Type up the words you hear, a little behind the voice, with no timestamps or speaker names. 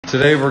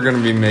Today we're going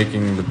to be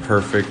making the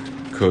perfect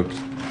cooked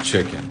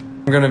chicken.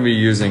 I'm going to be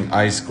using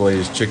ice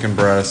glazed chicken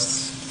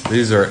breasts.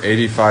 These are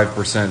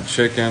 85%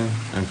 chicken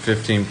and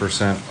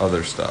 15%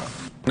 other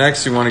stuff.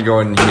 Next you want to go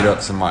ahead and heat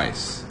up some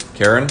ice.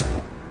 Karen?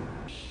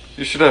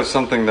 You should have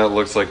something that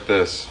looks like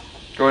this.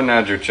 Go ahead and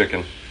add your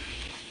chicken.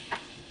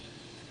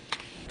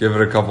 Give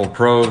it a couple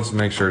probes,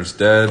 make sure it's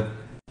dead.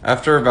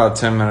 After about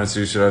 10 minutes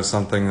you should have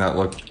something that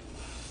looks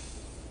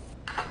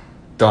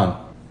done.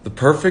 The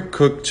perfect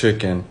cooked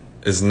chicken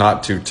is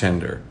not too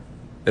tender.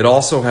 It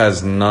also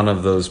has none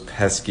of those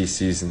pesky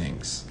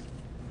seasonings.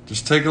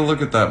 Just take a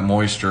look at that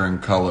moisture and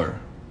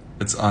color.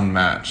 It's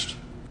unmatched.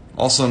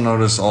 Also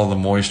notice all the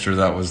moisture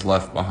that was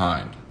left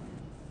behind.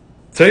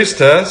 Taste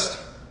test.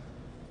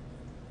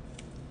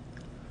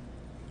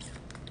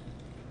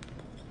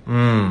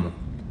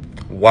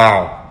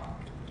 Wow.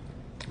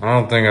 I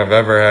don't think I've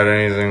ever had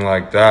anything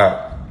like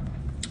that.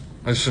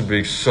 This should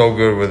be so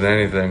good with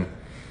anything.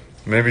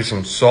 Maybe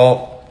some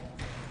salt,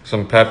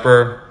 some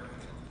pepper,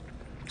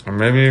 or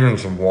maybe even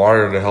some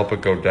water to help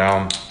it go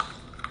down.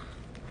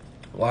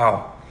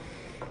 Wow.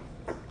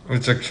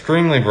 It's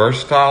extremely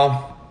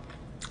versatile.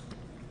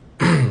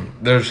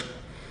 There's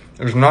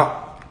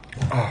not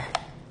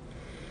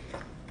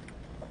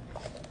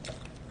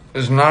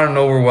an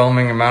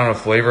overwhelming amount of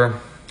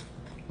flavor,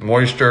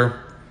 moisture,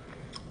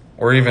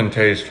 or even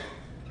taste.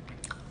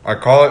 I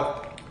call it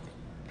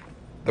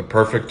the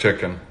perfect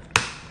chicken.